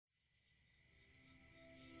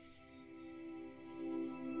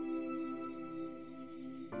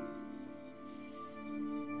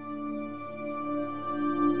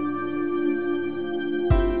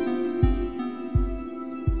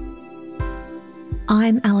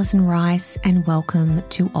I'm Alison Rice and welcome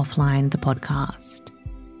to Offline, the podcast.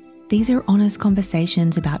 These are honest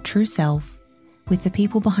conversations about true self with the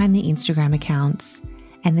people behind the Instagram accounts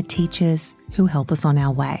and the teachers who help us on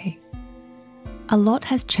our way. A lot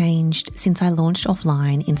has changed since I launched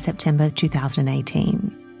Offline in September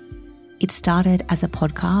 2018. It started as a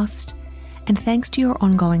podcast, and thanks to your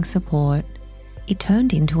ongoing support, it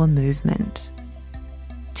turned into a movement.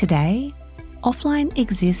 Today, Offline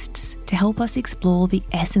exists to help us explore the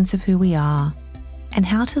essence of who we are and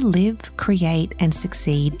how to live, create, and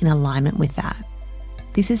succeed in alignment with that.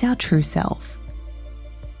 This is our true self.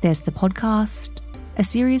 There's the podcast, a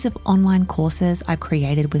series of online courses I've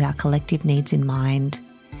created with our collective needs in mind,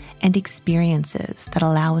 and experiences that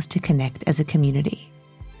allow us to connect as a community.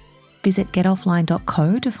 Visit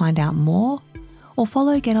getoffline.co to find out more, or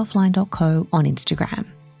follow getoffline.co on Instagram.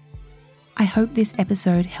 I hope this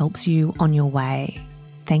episode helps you on your way.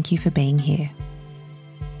 Thank you for being here.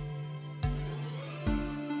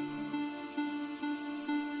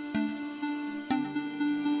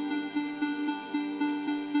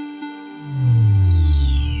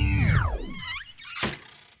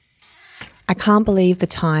 I can't believe the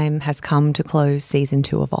time has come to close season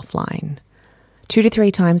 2 of Offline. 2 to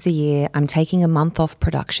 3 times a year, I'm taking a month off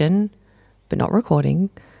production, but not recording,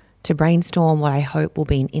 to brainstorm what I hope will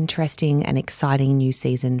be an interesting and exciting new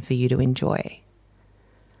season for you to enjoy.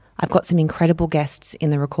 I've got some incredible guests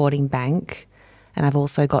in the recording bank, and I've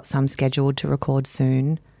also got some scheduled to record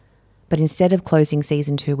soon. But instead of closing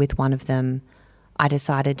season 2 with one of them, I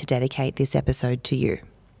decided to dedicate this episode to you.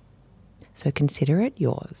 So consider it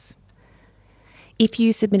yours. If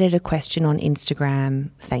you submitted a question on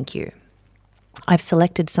Instagram, thank you. I've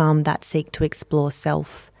selected some that seek to explore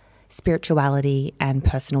self, spirituality, and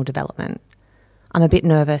personal development. I'm a bit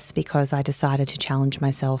nervous because I decided to challenge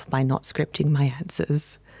myself by not scripting my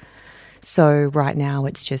answers. So right now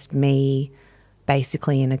it's just me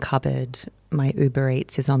basically in a cupboard. My Uber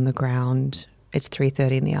Eats is on the ground. It's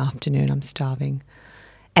 3:30 in the afternoon. I'm starving.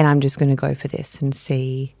 And I'm just going to go for this and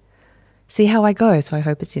see how I go. So I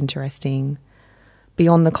hope it's interesting.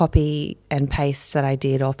 Beyond the copy and paste that I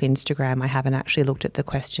did off Instagram, I haven't actually looked at the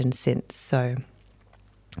questions since. So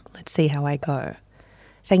let's see how I go.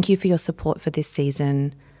 Thank you for your support for this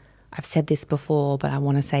season. I've said this before, but I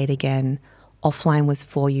want to say it again. Offline was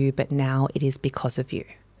for you, but now it is because of you.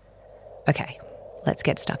 Okay, let's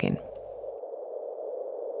get stuck in.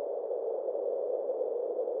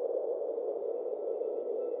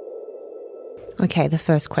 Okay, the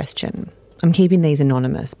first question. I'm keeping these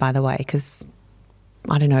anonymous, by the way, because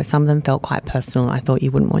I don't know, some of them felt quite personal. I thought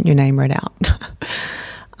you wouldn't want your name read out.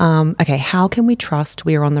 Okay, how can we trust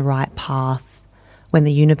we are on the right path when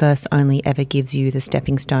the universe only ever gives you the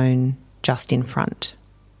stepping stone just in front?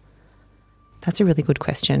 That's a really good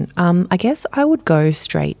question. I guess I would go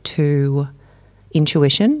straight to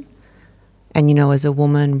intuition. And, as a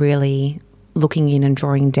woman, really looking in and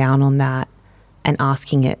drawing down on that and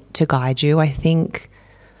asking it to guide you. I think,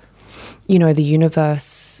 the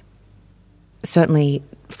universe, certainly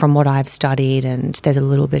from what I've studied, and there's a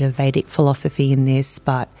little bit of Vedic philosophy in this,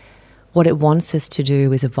 but what it wants us to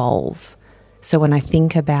do is evolve. So when I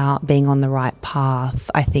think about being on the right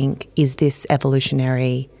path, I think, is this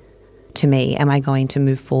evolutionary to me? Am I going to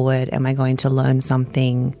move forward? Am I going to learn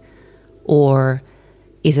something? Or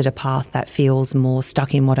is it a path that feels more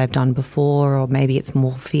stuck in what I've done before? Or maybe it's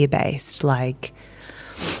more fear-based, like,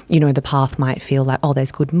 the path might feel like, oh,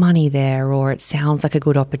 there's good money there, or it sounds like a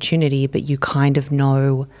good opportunity, but you kind of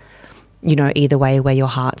know, either way where your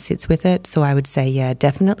heart sits with it. So I would say, yeah,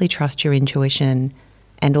 definitely trust your intuition.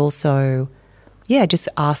 And also, yeah, just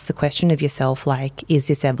ask the question of yourself, like, is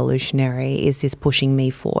this evolutionary? Is this pushing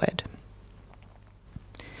me forward?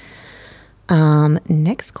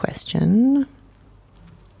 Next question.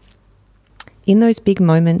 In those big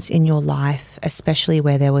moments in your life, especially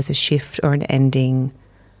where there was a shift or an ending,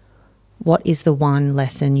 what is the one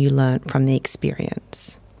lesson you learnt from the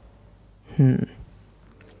experience? Well,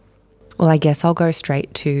 I guess I'll go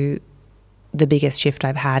straight to the biggest shift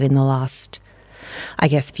I've had in the last,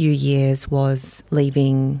 few years was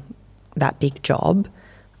leaving that big job.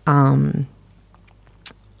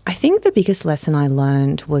 I think the biggest lesson I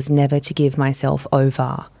learned was never to give myself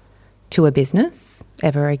over to a business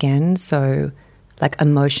ever again. So like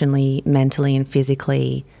emotionally, mentally, and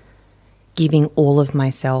physically giving all of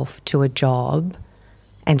myself to a job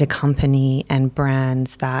and a company and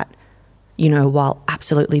brands that, while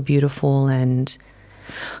absolutely beautiful and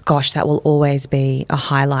gosh, that will always be a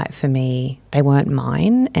highlight for me, they weren't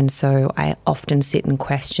mine. And so I often sit and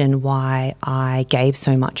question why I gave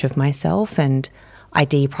so much of myself and I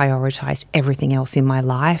deprioritized everything else in my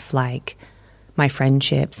life, like my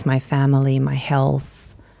friendships, my family, my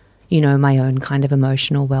health, you know, my own kind of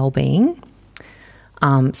emotional well-being.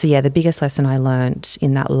 So yeah, the biggest lesson I learned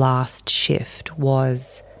in that last shift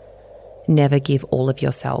was never give all of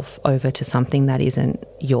yourself over to something that isn't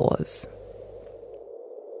yours.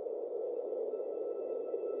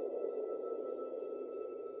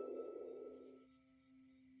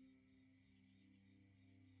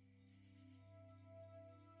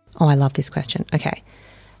 Oh, I love this question. Okay.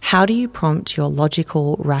 How do you prompt your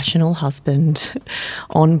logical, rational husband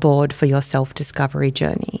on board for your self-discovery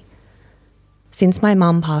journey? Since my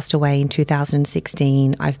mum passed away in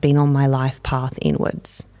 2016, I've been on my life path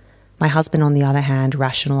inwards. My husband, on the other hand,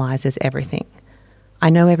 rationalises everything. I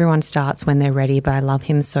know everyone starts when they're ready, but I love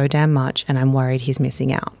him so damn much and I'm worried he's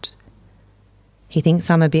missing out. He thinks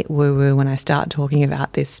I'm a bit woo-woo when I start talking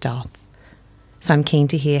about this stuff. So I'm keen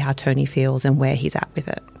to hear how Tony feels and where he's at with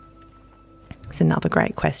it. It's another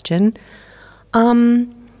great question. You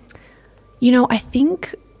know, I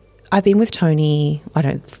think I've been with Tony,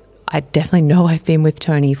 I definitely know I've been with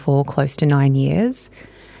Tony for close to 9 years.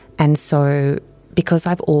 And so because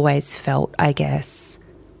I've always felt, I guess,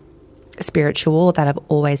 spiritual, that I've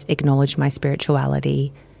always acknowledged my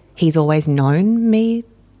spirituality, he's always known me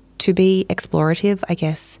to be explorative, I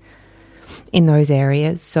guess, in those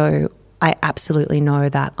areas. So I absolutely know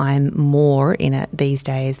that I'm more in it these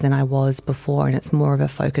days than I was before, and it's more of a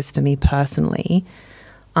focus for me personally.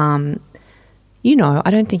 You know, I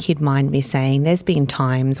don't think he'd mind me saying there's been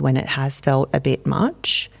times when it has felt a bit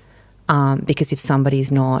much, because if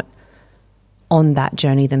somebody's not on that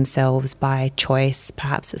journey themselves by choice,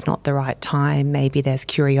 perhaps it's not the right time. Maybe there's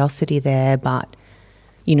curiosity there, but,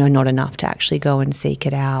 you know, not enough to actually go and seek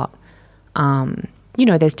it out. You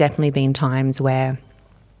know, there's definitely been times where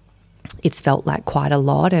it's felt like quite a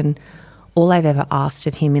lot, and all I've ever asked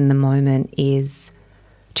of him in the moment is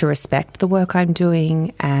to respect the work I'm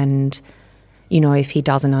doing, and, you know, if he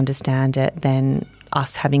doesn't understand it, then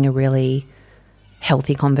us having a really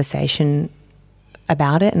healthy conversation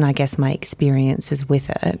about it, and I guess my experiences with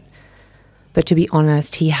it. But to be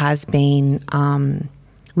honest, he has been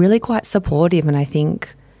really quite supportive, and I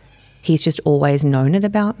think he's just always known it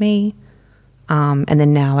about me. And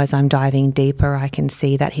then now as I'm diving deeper, I can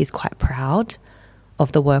see that he's quite proud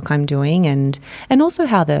of the work I'm doing, and also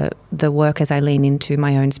how the work as I lean into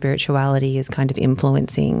my own spirituality is kind of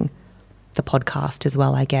influencing the podcast as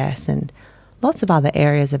well, I guess, and lots of other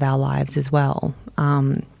areas of our lives as well.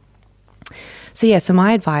 So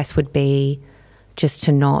my advice would be just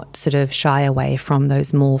to not sort of shy away from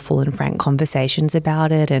those more full and frank conversations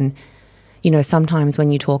about it. And, you know, sometimes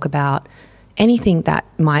when you talk about anything that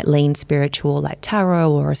might lean spiritual, like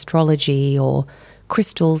tarot or astrology or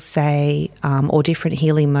crystals, say, or different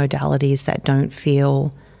healing modalities that don't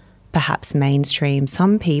feel perhaps mainstream,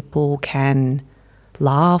 some people can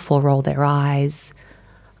laugh or roll their eyes.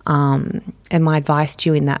 And my advice to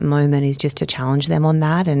you in that moment is just to challenge them on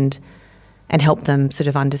that and help them sort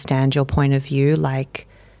of understand your point of view. Like,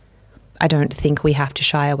 I don't think we have to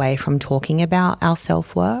shy away from talking about our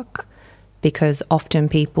self-work, because often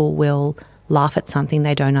people will laugh at something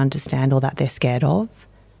they don't understand or that they're scared of.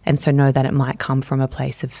 And so know that it might come from a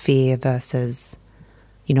place of fear versus,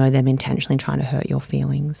 you know, them intentionally trying to hurt your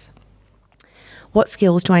feelings. What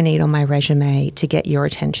skills do I need on my resume to get your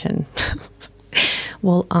attention?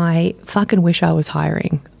 Well, I fucking wish I was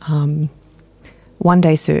hiring. One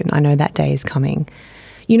day soon. I know that day is coming.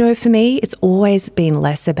 You know, for me, it's always been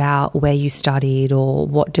less about where you studied or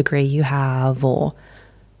what degree you have or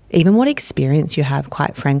even what experience you have,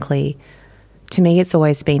 quite frankly. To me, it's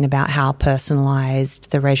always been about how personalised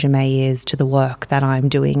the resume is to the work that I'm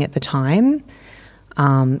doing at the time.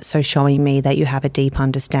 So showing me that you have a deep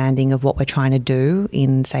understanding of what we're trying to do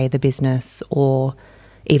in, say, the business, or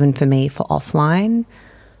even for me for offline.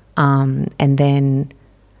 And then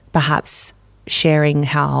perhaps sharing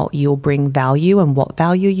how you'll bring value and what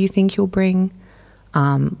value you think you'll bring,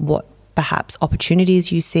 what perhaps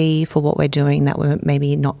opportunities you see for what we're doing that we're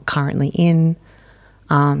maybe not currently in.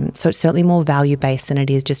 So it's certainly more value-based than it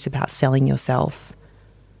is just about selling yourself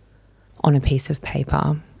on a piece of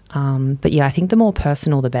paper. But yeah, I think the more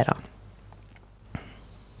personal, the better.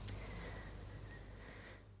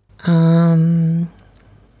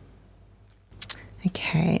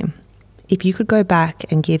 Okay. If you could go back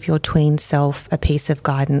and give your tween self a piece of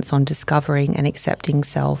guidance on discovering and accepting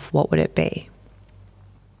self, what would it be?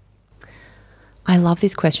 I love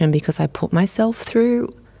this question because I put myself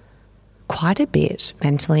through quite a bit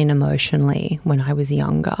mentally and emotionally when I was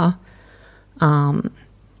younger.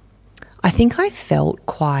 I think I felt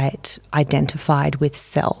quite identified with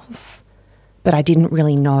self, but I didn't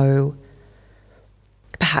really know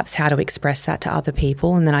perhaps how to express that to other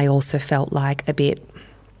people. And then I also felt like a bit,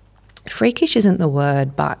 freakish isn't the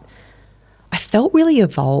word, but I felt really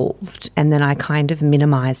evolved. And then I kind of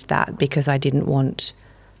minimized that because I didn't want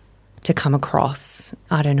to come across,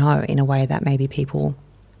 I don't know, in a way that maybe people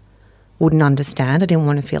wouldn't understand. I didn't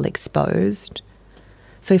want to feel exposed.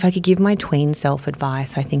 So if I could give my tween self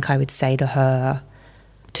advice, I think I would say to her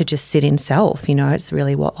to just sit in self. You know, it's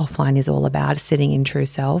really what offline is all about, sitting in true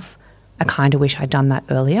self. I kind of wish I'd done that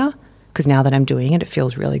earlier, because now that I'm doing it, it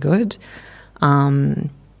feels really good.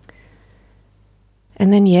 And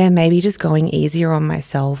then, yeah, maybe just going easier on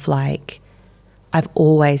myself. Like, I've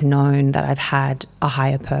always known that I've had a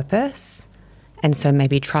higher purpose. And so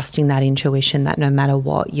maybe trusting that intuition that no matter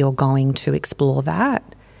what, you're going to explore that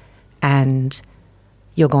and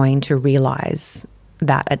you're going to realize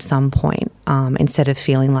that at some point, instead of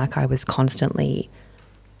feeling like I was constantly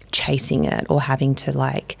chasing it or having to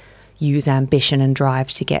like use ambition and drive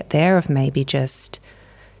to get there, of maybe just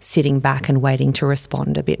sitting back and waiting to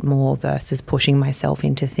respond a bit more versus pushing myself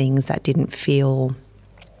into things that didn't feel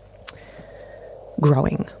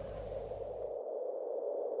growing.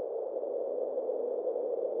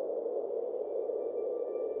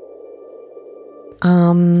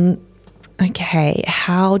 Okay,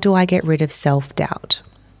 how do I get rid of self-doubt?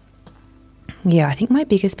 Yeah, I think my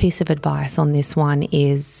biggest piece of advice on this one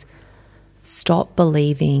is stop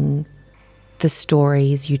believing the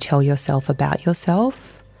stories you tell yourself about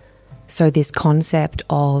yourself. So this concept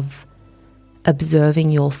of observing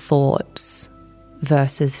your thoughts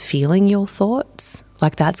versus feeling your thoughts,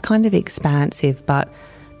 like that's kind of expansive, but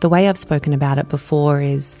the way I've spoken about it before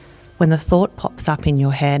is when the thought pops up in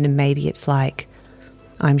your head and maybe it's like,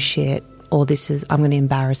 I'm shit, or I'm going to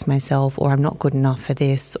embarrass myself, or I'm not good enough for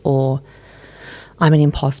this, or I'm an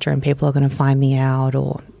imposter and people are going to find me out,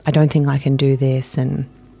 or I don't think I can do this, and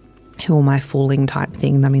who am I fooling type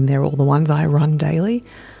thing. I mean, they're all the ones I run daily.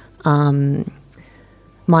 My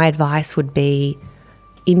advice would be,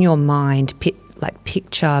 in your mind,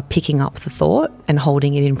 picture picking up the thought and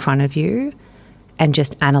holding it in front of you and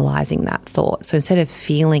just analysing that thought. So instead of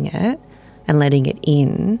feeling it and letting it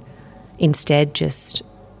in, instead just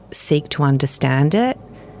seek to understand it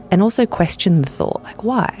and also question the thought, like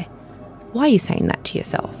why are you saying that to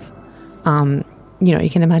yourself? You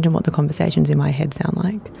can imagine what the conversations in my head sound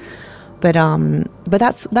like, but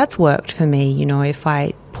that's worked for me. If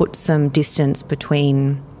I put some distance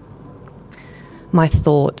between my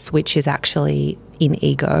thoughts, which is actually in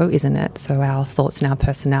ego, isn't it? So our thoughts and our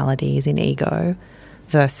personality is in ego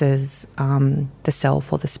versus the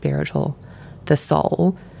self or the spirit or the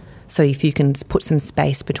soul. So if you can put some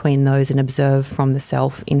space between those and observe from the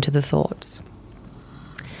self into the thoughts,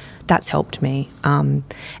 that's helped me. And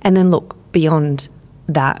then look, beyond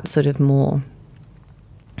that sort of more,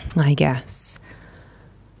 I guess,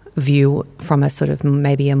 view from a sort of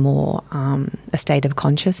maybe a more a state of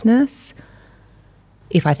consciousness,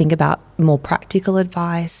 if I think about more practical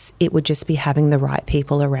advice, it would just be having the right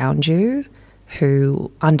people around you who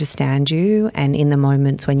understand you, and in the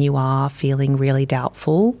moments when you are feeling really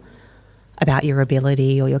doubtful about your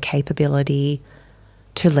ability or your capability,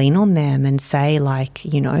 to lean on them and say, like,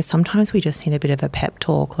 sometimes we just need a bit of a pep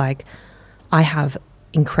talk. Like, I have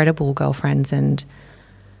incredible girlfriends and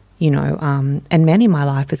men in my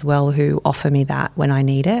life as well who offer me that when I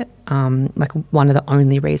need it. Like, one of the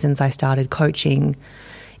only reasons I started coaching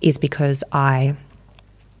is because I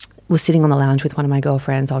was sitting on the lounge with one of my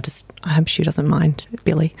girlfriends. I hope she doesn't mind,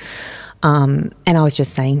 Billy. And I was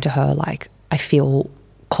just saying to her, like, I feel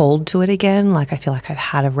called to it again. Like, I feel like I've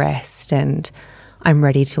had a rest and I'm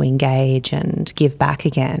ready to engage and give back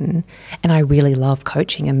again. And I really love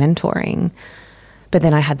coaching and mentoring. But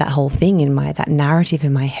then I had that whole thing that narrative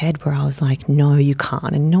in my head where I was like, no, you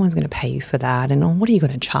can't, and no one's going to pay you for that. And what are you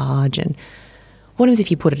going to charge? And what if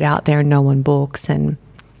you put it out there and no one books? And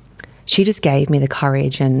she just gave me the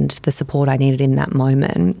courage and the support I needed in that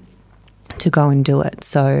moment to go and do it.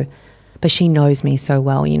 So, but she knows me so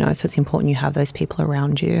well, so it's important you have those people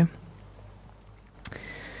around you.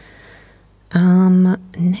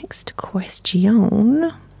 Next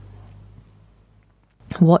question.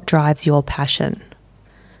 What drives your passion?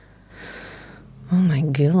 Oh my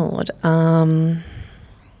God. I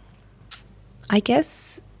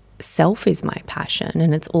guess self is my passion,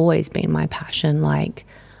 and it's always been my passion. Like,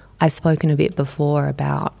 I've spoken a bit before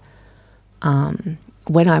about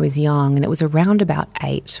when I was young, and it was around about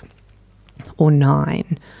 8 or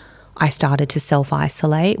 9, I started to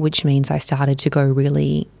self-isolate, which means I started to go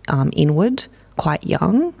really inward quite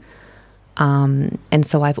young. And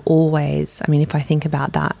so I've always, if I think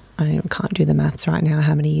about that, I can't do the maths right now,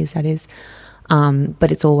 how many years that is.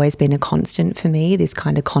 But it's always been a constant for me, this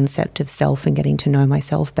kind of concept of self and getting to know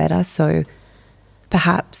myself better. So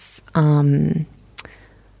perhaps, I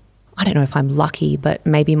don't know if I'm lucky, but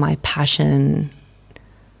maybe my passion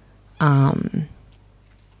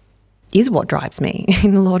is what drives me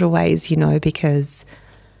in a lot of ways, because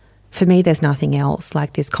for me, there's nothing else.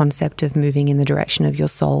 Like this concept of moving in the direction of your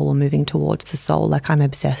soul or moving towards the soul, like I'm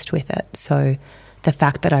obsessed with it. So the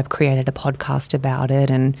fact that I've created a podcast about it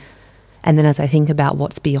and then as I think about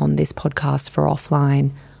what's beyond this podcast for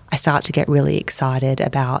Offline, I start to get really excited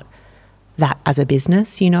about that as a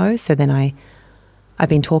business, So then I've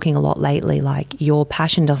been talking a lot lately, like your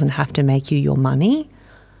passion doesn't have to make you your money,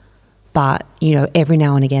 but, every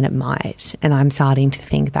now and again it might. And I'm starting to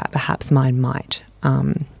think that perhaps mine might.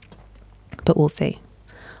 But we'll see.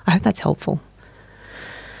 I hope that's helpful.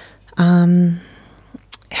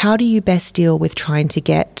 How do you best deal with trying to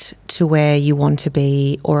get to where you want to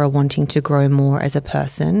be or are wanting to grow more as a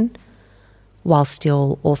person while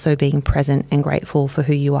still also being present and grateful for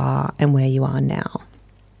who you are and where you are now?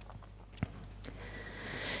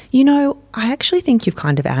 I actually think you've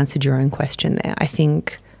kind of answered your own question there. I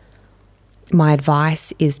think my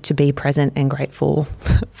advice is to be present and grateful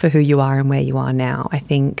for who you are and where you are now. I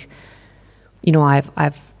think,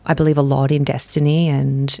 I believe a lot in destiny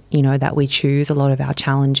and, that we choose a lot of our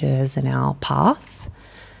challenges and our path.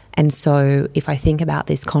 And so if I think about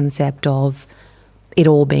this concept of it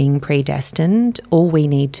all being predestined, all we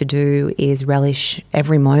need to do is relish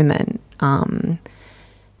every moment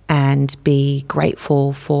and be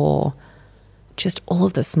grateful for just all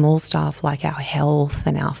of the small stuff like our health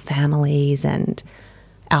and our families and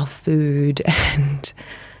our food and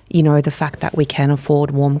the fact that we can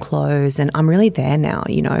afford warm clothes. And I'm really there now,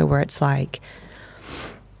 where it's like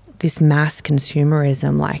this mass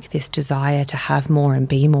consumerism, like this desire to have more and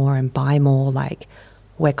be more and buy more, like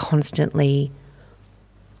we're constantly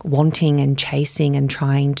wanting and chasing and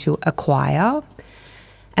trying to acquire.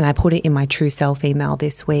 And I put it in my True Self email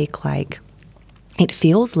this week, like it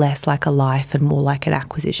feels less like a life and more like an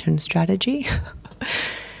acquisition strategy.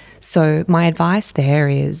 So my advice there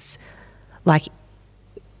is like,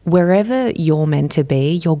 wherever you're meant to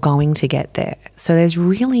be, you're going to get there. So there's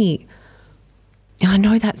really, and I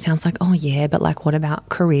know that sounds like, oh yeah, but like what about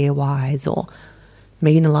career-wise or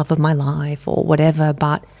meeting the love of my life or whatever,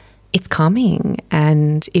 but it's coming.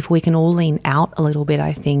 And if we can all lean out a little bit,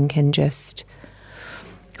 I think, and just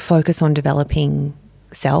focus on developing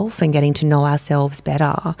self and getting to know ourselves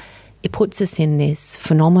better, it puts us in this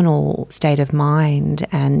phenomenal state of mind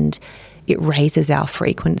and it raises our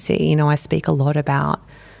frequency. I speak a lot about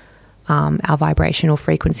our vibrational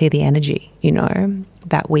frequency, the energy,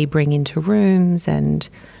 that we bring into rooms and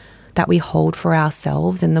that we hold for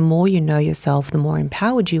ourselves. And the more you know yourself, the more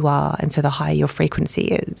empowered you are. And so the higher your frequency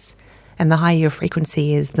is. And the higher your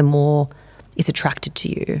frequency is, the more it's attracted to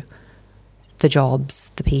you. The jobs,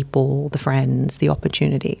 the people, the friends, the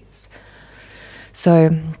opportunities.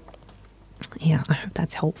 So, yeah, I hope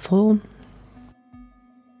that's helpful.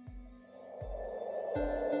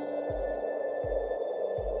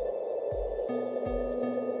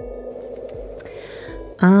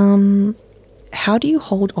 How do you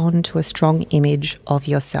hold on to a strong image of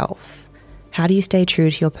yourself? How do you stay true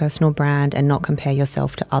to your personal brand and not compare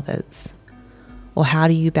yourself to others? Or how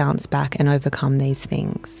do you bounce back and overcome these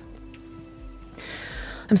things?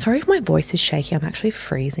 I'm sorry if my voice is shaky. I'm actually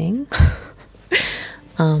freezing.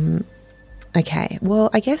 Okay, well,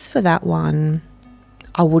 I guess for that one,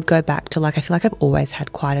 I would go back to I feel like I've always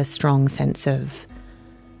had quite a strong sense of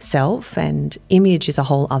self, and image is a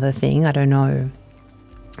whole other thing. I don't know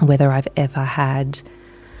whether I've ever had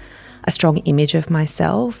a strong image of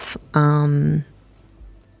myself. I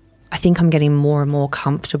think I'm getting more and more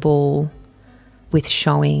comfortable with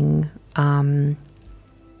showing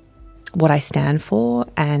what I stand for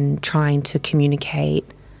and trying to communicate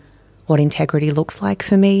what integrity looks like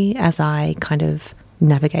for me as I kind of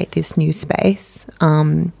navigate this new space.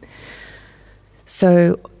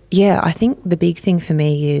 So yeah, I think the big thing for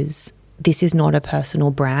me is this is not a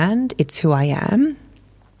personal brand, it's who I am.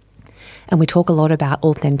 And we talk a lot about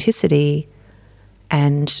authenticity,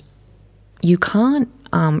 and you can't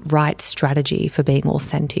write strategy for being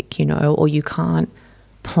authentic, or you can't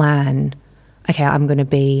plan, okay, I'm going to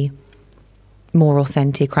be more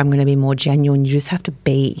authentic or I'm going to be more genuine. You just have to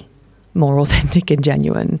be more authentic and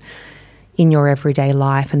genuine in your everyday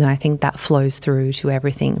life. And then I think that flows through to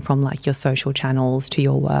everything from your social channels to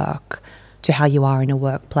your work, to how you are in a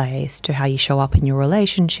workplace, to how you show up in your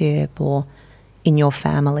relationship or in your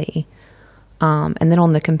family. And then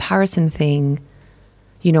on the comparison thing,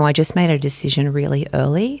 I just made a decision really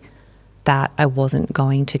early that I wasn't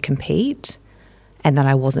going to compete. and that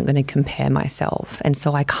I wasn't going to compare myself. And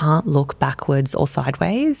so I can't look backwards or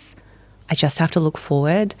sideways. I just have to look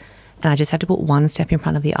forward, and I just have to put one step in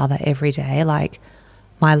front of the other every day. Like,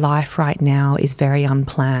 my life right now is very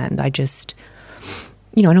unplanned. I just,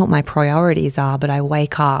 I know what my priorities are, but I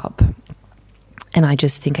wake up and I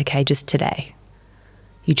just think, okay, just today.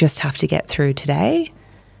 You just have to get through today.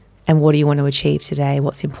 And what do you want to achieve today?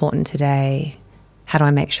 What's important today? How do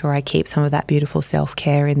I make sure I keep some of that beautiful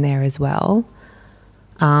self-care in there as well?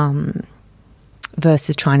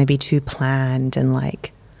 Versus trying to be too planned and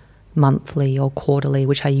like monthly or quarterly,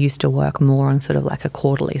 which I used to work more on sort of like a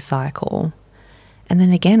quarterly cycle. And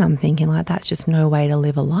then again, I'm thinking like, that's just no way to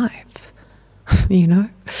live a life,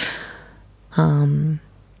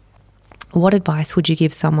 What advice would you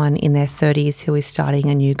give someone in their 30s who is starting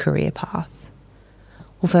a new career path?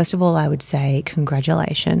 Well, first of all, I would say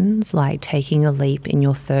congratulations. Like, taking a leap in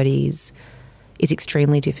your 30s is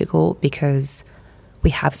extremely difficult because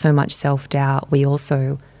we have so much self-doubt. We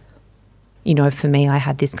also, for me, I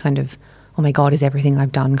had this kind of, oh my God, is everything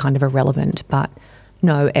I've done kind of irrelevant? But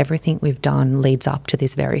no, everything we've done leads up to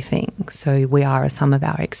this very thing. So we are a sum of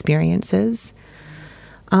our experiences.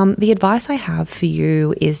 The advice I have for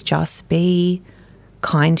you is just be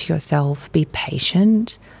kind to yourself, be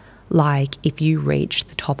patient. Like, if you reach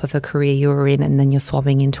the top of a career you were in and then you're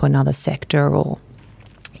swapping into another sector or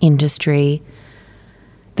industry,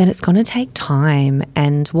 then it's going to take time.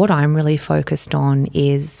 And what I'm really focused on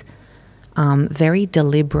is very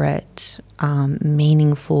deliberate,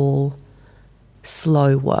 meaningful,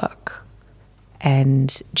 slow work,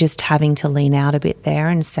 and just having to lean out a bit there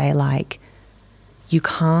and say, like, you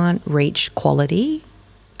can't reach quality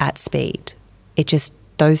at speed.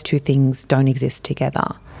 Those two things don't exist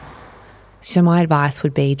together. So my advice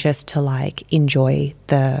would be just to like enjoy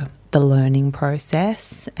the learning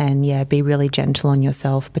process and be really gentle on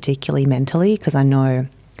yourself, particularly mentally, because I know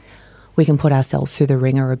we can put ourselves through the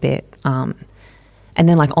ringer a bit. And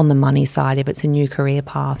then like on the money side, if it's a new career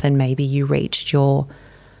path and maybe you reached your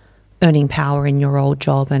earning power in your old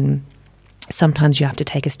job and sometimes you have to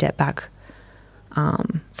take a step back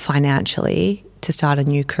financially to start a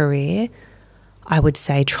new career, I would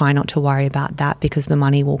say try not to worry about that because the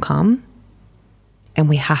money will come. And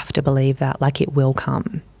we have to believe that, like, it will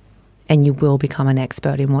come and you will become an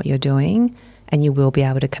expert in what you're doing and you will be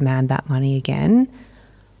able to command that money again.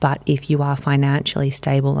 But if you are financially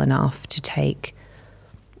stable enough to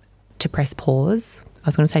press pause, I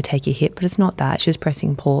was going to say take your hit, but it's not that, it's just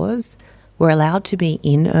pressing pause. We're allowed to be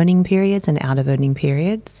in earning periods and out of earning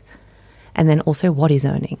periods. And then also, what is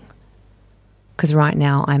earning? Because right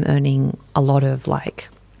now I'm earning a lot of like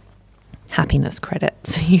happiness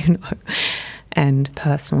credits, and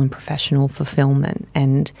personal and professional fulfillment.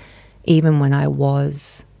 And even when I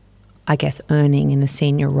was, I guess, earning in a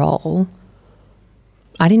senior role,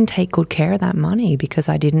 I didn't take good care of that money because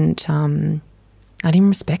I didn't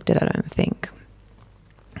respect it, I don't think.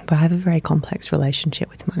 But I have a very complex relationship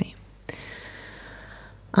with money.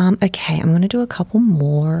 Okay, I'm going to do a couple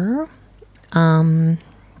more.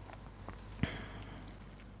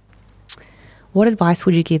 What advice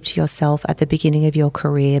would you give to yourself at the beginning of your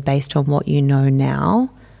career based on what you know now,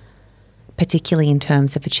 particularly in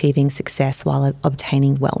terms of achieving success while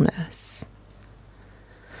obtaining wellness?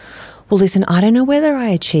 Well, listen, I don't know whether I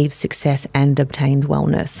achieved success and obtained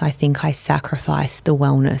wellness. I think I sacrificed the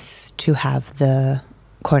wellness to have the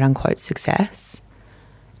quote unquote success.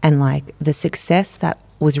 And like the success that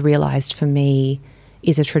was realized for me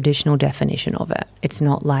is a traditional definition of it. It's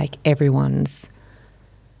not like everyone's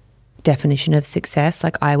definition of success.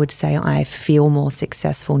 Like, I would say I feel more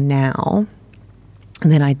successful now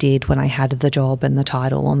than I did when I had the job and the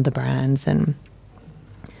title on the brands, and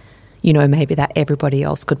maybe that everybody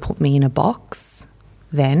else could put me in a box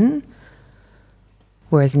then,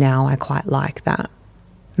 whereas now I quite like that.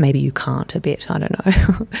 Maybe you can't a bit, I don't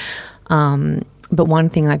know. But one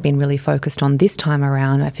thing I've been really focused on this time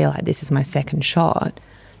around, I feel like this is my second shot,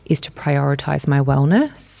 is to prioritize my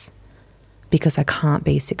wellness, because I can't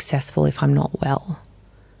be successful if I'm not well.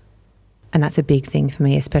 And that's a big thing for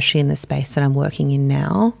me, especially in the space that I'm working in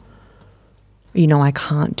now. I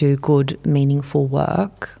can't do good, meaningful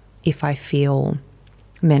work if I feel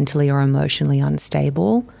mentally or emotionally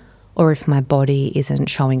unstable, or if my body isn't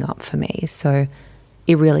showing up for me. So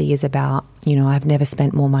it really is about, I've never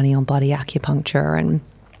spent more money on bloody acupuncture and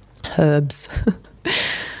herbs,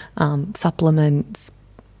 supplements,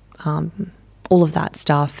 all of that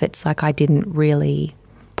stuff. It's like I didn't really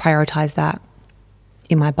prioritize that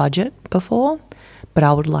in my budget before, but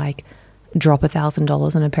I would like drop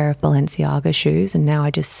 $1,000 on a pair of Balenciaga shoes, and now I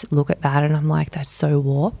just look at that and I'm like, that's so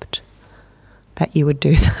warped that you would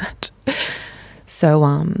do that.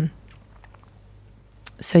 So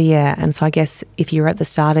yeah, and so I guess if you're at the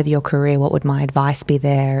start of your career, what would my advice be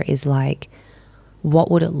there is like,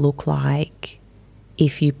 what would it look like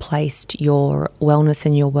if you placed your wellness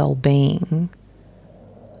and your well-being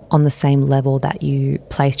on the same level that you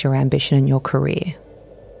placed your ambition and your career?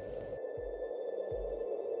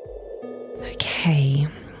 Okay,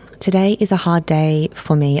 today is a hard day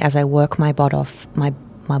for me as I work my butt off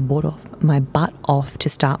to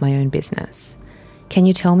start my own business. Can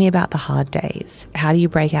you tell me about the hard days? How do you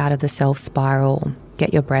break out of the self-spiral,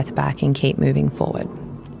 get your breath back and keep moving forward?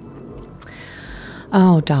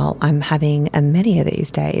 Oh, doll, I'm having many of these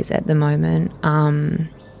days at the moment.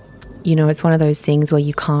 It's one of those things where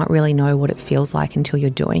you can't really know what it feels like until you're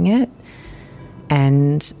doing it.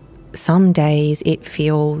 And some days it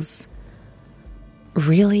feels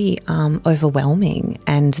really overwhelming,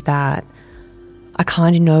 and that I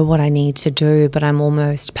kind of know what I need to do, but I'm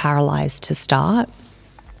almost paralyzed to start.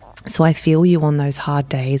 So I feel you on those hard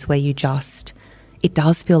days where it does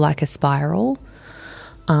feel like a spiral.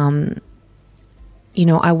 I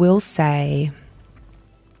will say,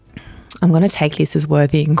 I'm going to take this as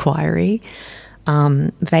worthy inquiry.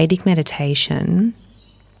 Vedic meditation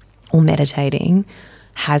or meditating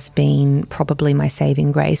has been probably my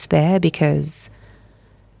saving grace there, because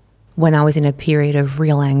when I was in a period of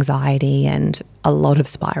real anxiety and a lot of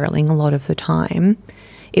spiraling a lot of the time,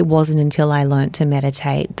 it wasn't until I learnt to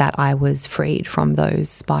meditate that I was freed from those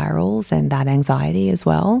spirals and that anxiety as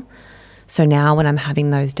well. So now when I'm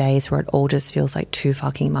having those days where it all just feels like too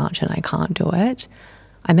fucking much and I can't do it,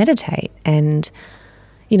 I meditate. And,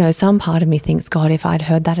 some part of me thinks, God, if I'd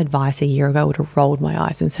heard that advice a year ago, I would have rolled my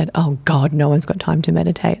eyes and said, oh God, no one's got time to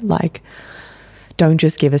meditate. Like, don't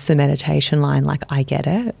just give us the meditation line. Like, I get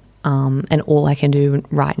it. And all I can do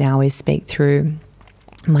right now is speak through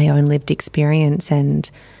my own lived experience,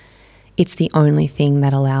 and it's the only thing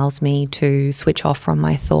that allows me to switch off from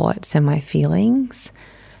my thoughts and my feelings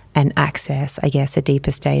and access, I guess, a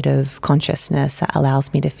deeper state of consciousness that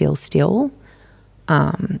allows me to feel still.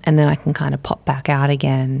 And then I can kind of pop back out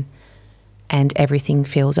again and everything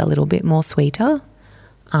feels a little bit more sweeter,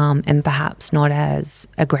 and perhaps not as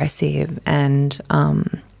aggressive and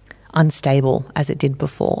unstable as it did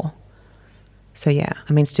before. So yeah,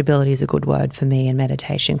 stability is a good word for me in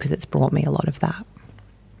meditation because it's brought me a lot of that.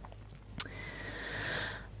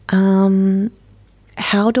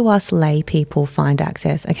 How do us lay people find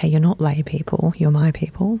access? Okay, you're not lay people, you're my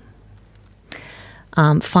people.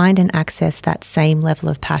 Find and access that same level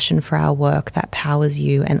of passion for our work that powers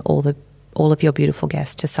you and all of your beautiful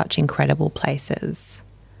guests to such incredible places.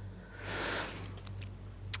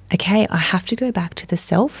 Okay, I have to go back to the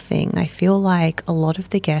self thing. I feel like a lot of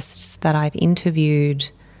the guests that I've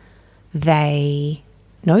interviewed, they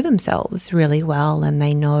know themselves really well, and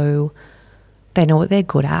they know what they're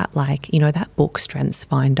good at. Like, that book Strengths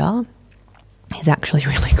Finder is actually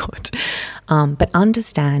really good. But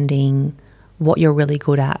understanding what you're really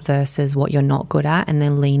good at versus what you're not good at, and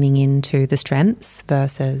then leaning into the strengths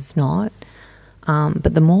versus not.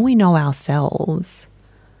 But the more we know ourselves,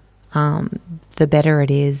 the better it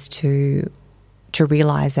is to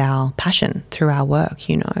realize our passion through our work,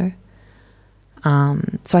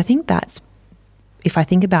 So I think that's, if I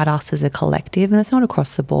think about us as a collective, and it's not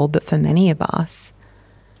across the board, but for many of us,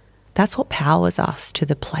 that's what powers us to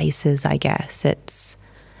the places, I guess.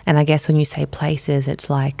 And I guess when you say places, it's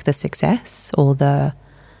like the success or the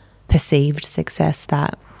perceived success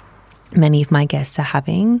that many of my guests are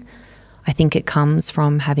having. I think it comes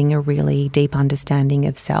from having a really deep understanding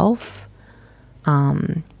of self,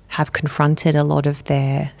 have confronted a lot of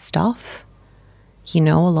their stuff, a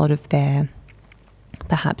lot of their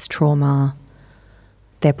perhaps trauma,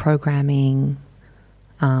 their programming,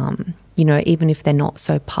 even if they're not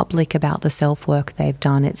so public about the self-work they've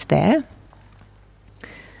done, it's there.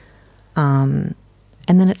 And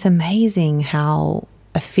then it's amazing how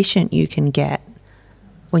efficient you can get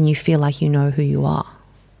when you feel like you know who you are.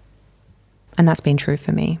 And that's been true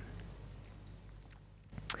for me.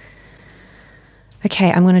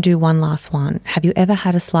 Okay, I'm going to do one last one. Have you ever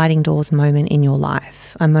had a sliding doors moment in your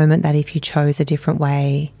life? A moment that if you chose a different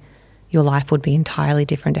way, your life would be entirely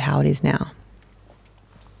different to how it is now?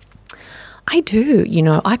 I do.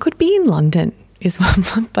 I could be in London.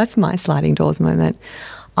 That's my sliding doors moment.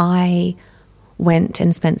 I went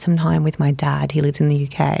and spent some time with my dad. He lives in the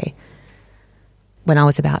UK. When I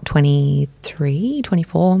was about 23,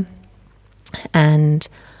 24. And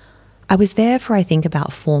I was there for, I think,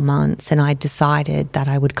 about 4 months, and I decided that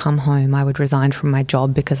I would come home. I would resign from my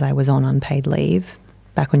job because I was on unpaid leave,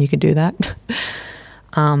 back when you could do that.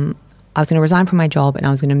 I was going to resign from my job and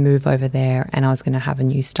I was going to move over there and I was going to have a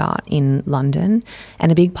new start in London.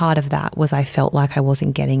 And a big part of that was I felt like I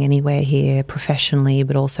wasn't getting anywhere here professionally,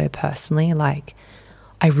 but also personally. Like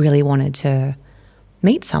I really wanted to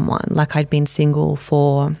meet someone. Like I'd been single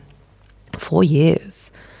for 4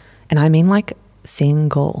 years. And I mean like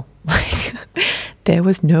single, like there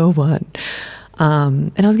was no one.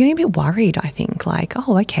 And I was getting a bit worried, I think, like,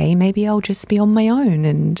 oh, okay, maybe I'll just be on my own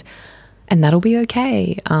and that'll be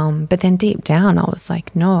okay. But then deep down I was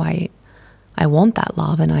like, no, I want that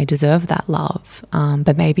love and I deserve that love.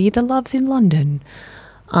 But maybe the love's in London.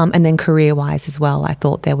 And then career-wise as well, I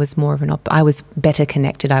thought there was more of I was better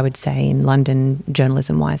connected, I would say, in London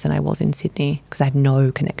journalism-wise than I was in Sydney because I had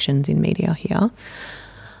no connections in media here.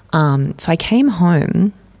 So I came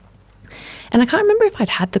home and I can't remember if I'd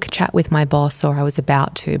had the chat with my boss or I was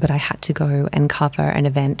about to, but I had to go and cover an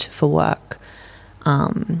event for work.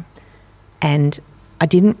 And I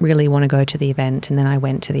didn't really want to go to the event, and then I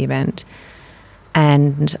went to the event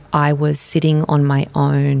and I was sitting on my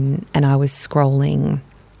own and I was scrolling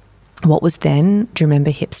what was then, do you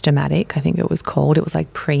remember Hipstamatic? I think it was called. It was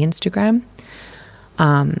like pre-Instagram.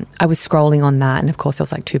 I was scrolling on that and of course there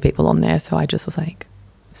was like 2 people on there, so I just was like,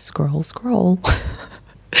 scroll.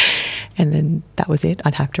 And then that was it.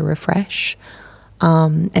 I'd have to refresh.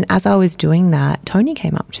 And as I was doing that, Tony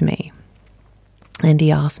came up to me and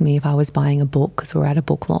he asked me if I was buying a book because we were at a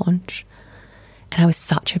book launch. And I was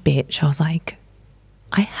such a bitch. I was like,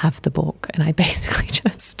 I have the book. And I basically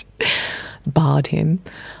just barred him.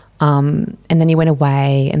 And then he went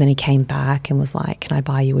away and then he came back and was like, can I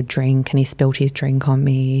buy you a drink? And he spilled his drink on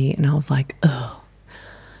me. And I was like, ugh,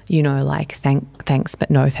 you know, like thanks,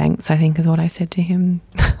 but no thanks, I think is what I said to him,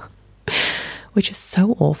 which is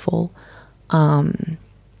so awful. And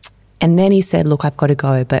then he said, look, I've got to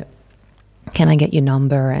go, but can I get your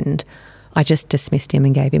number? And I just dismissed him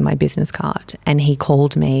and gave him my business card. And he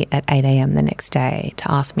called me at 8 a.m. the next day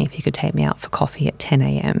to ask me if he could take me out for coffee at 10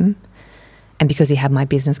 a.m. And because he had my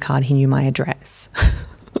business card, he knew my address.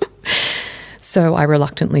 So I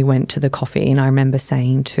reluctantly went to the coffee, and I remember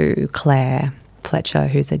saying to Claire Fletcher,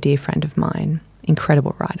 who's a dear friend of mine,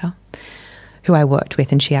 incredible writer, who I worked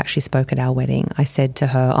with, and she actually spoke at our wedding. I said to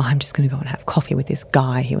her, oh, I'm just going to go and have coffee with this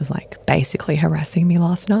guy. He was like basically harassing me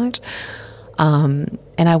last night. And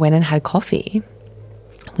I went and had coffee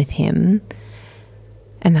with him,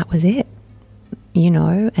 and that was it, you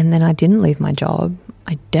know. And then I didn't leave my job.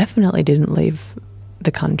 I definitely didn't leave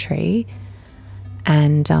the country.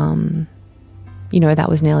 And, you know, that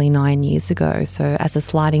was nearly 9 years ago. So as a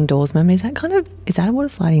sliding doors moment, is that what a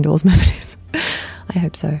sliding doors moment is? I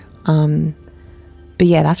hope so. But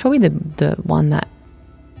yeah, that's probably the one that,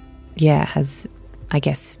 yeah, has, I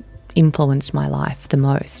guess, influenced my life the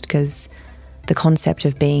most, because the concept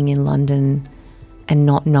of being in London and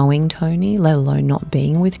not knowing Tony, let alone not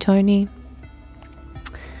being with Tony,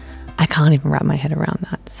 I can't even wrap my head around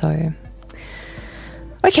that. So,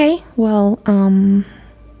 okay, well,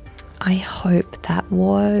 I hope that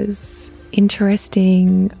was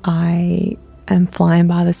interesting. I am flying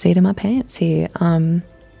by the seat of my pants here.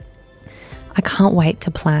 I can't wait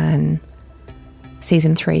to plan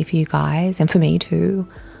season 3 for you guys and for me too.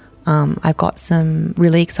 I've got some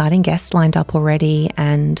really exciting guests lined up already,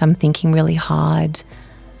 and I'm thinking really hard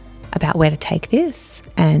about where to take this.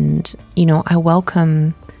 And, you know, I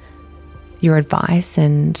welcome your advice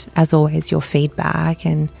and, as always, your feedback.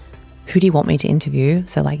 And who do you want me to interview?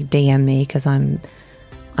 So like DM me, because I'm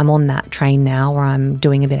on that train now where I'm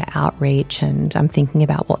doing a bit of outreach and I'm thinking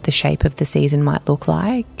about what the shape of the season might look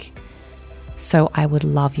like. So I would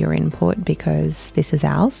love your input, because this is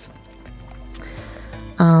ours.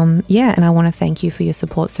 Yeah, and I want to thank you for your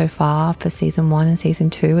support so far for season 1 and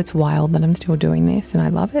season 2. It's wild that I'm still doing this and I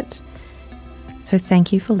love it. So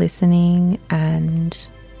thank you for listening, and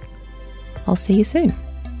I'll see you soon.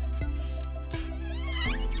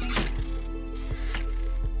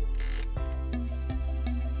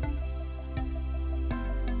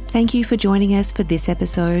 Thank you for joining us for this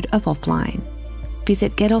episode of Offline.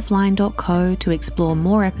 Visit getoffline.co to explore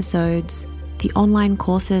more episodes, the online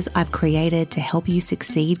courses I've created to help you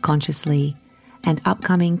succeed consciously, and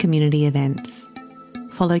upcoming community events.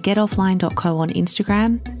 Follow getoffline.co on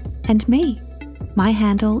Instagram, and me. My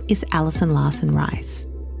handle is Alison Larson Rice.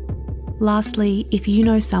 Lastly, if you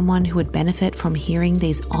know someone who would benefit from hearing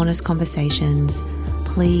these honest conversations,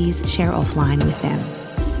 please share Offline with them.